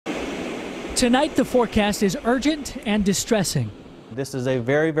Tonight, the forecast is urgent and distressing. This is a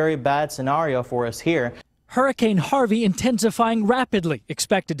very, very bad scenario for us here. Hurricane Harvey intensifying rapidly,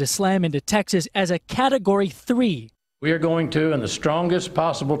 expected to slam into Texas as a Category 3. We are going to, in the strongest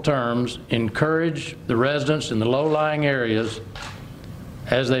possible terms, encourage the residents in the low-lying areas,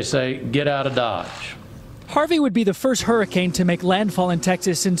 as they say, get out of Dodge. Harvey would be the first hurricane to make landfall in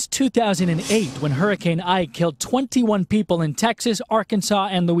Texas since 2008, when Hurricane Ike killed 21 people in Texas, Arkansas,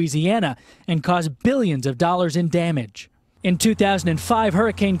 and Louisiana and caused billions of dollars in damage. In 2005,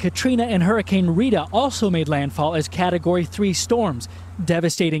 Hurricane Katrina and Hurricane Rita also made landfall as Category 3 storms,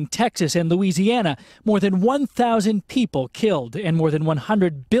 devastating Texas and Louisiana, more than 1,000 people killed and more than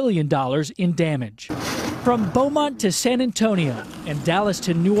 $100 billion in damage. From Beaumont to San Antonio and Dallas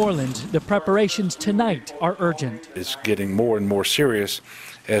to New Orleans, the preparations tonight are urgent. It's getting more and more serious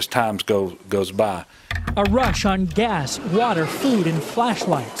as time goes by. A rush on gas, water, food, and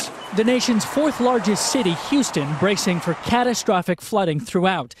flashlights. The nation's fourth largest city, Houston, bracing for catastrophic flooding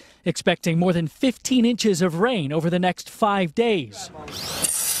throughout, expecting more than 15 inches of rain over the next 5 days.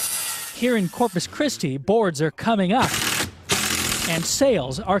 Here in Corpus Christi, boards are coming up and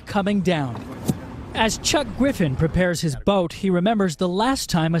sales are coming down. As Chuck Griffin prepares his boat, he remembers the last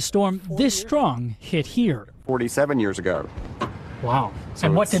time a storm this strong hit here. 47 years ago. Wow. So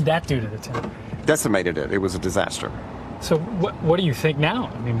and what did that do to the town? Decimated it. It was a disaster. So what do you think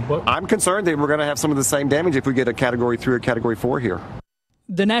now? I mean, I'm concerned that we're going to have some of the same damage if we get a Category 3 or Category 4 here.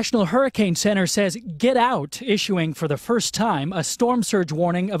 The National Hurricane Center says get out, issuing for the first time a storm surge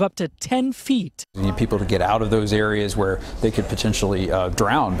warning of up to 10 feet. We need people to get out of those areas where they could potentially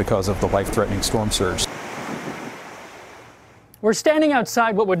drown because of the life-threatening storm surge. We're standing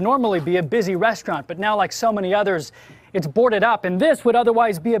outside what would normally be a busy restaurant, but now, like so many others, it's boarded up. And this would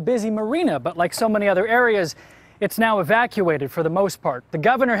otherwise be a busy marina, but like so many other areas, it's now evacuated for the most part. The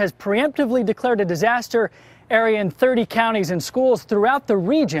governor has preemptively declared a disaster area in 30 counties, and schools throughout the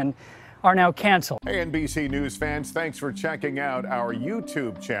region are now canceled. Hey, NBC News fans, thanks for checking out our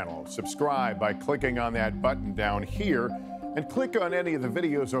YouTube channel. Subscribe by clicking on that button down here and click on any of the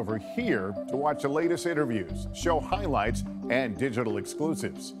videos over here to watch the latest interviews, show highlights, and digital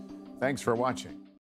exclusives. Thanks for watching.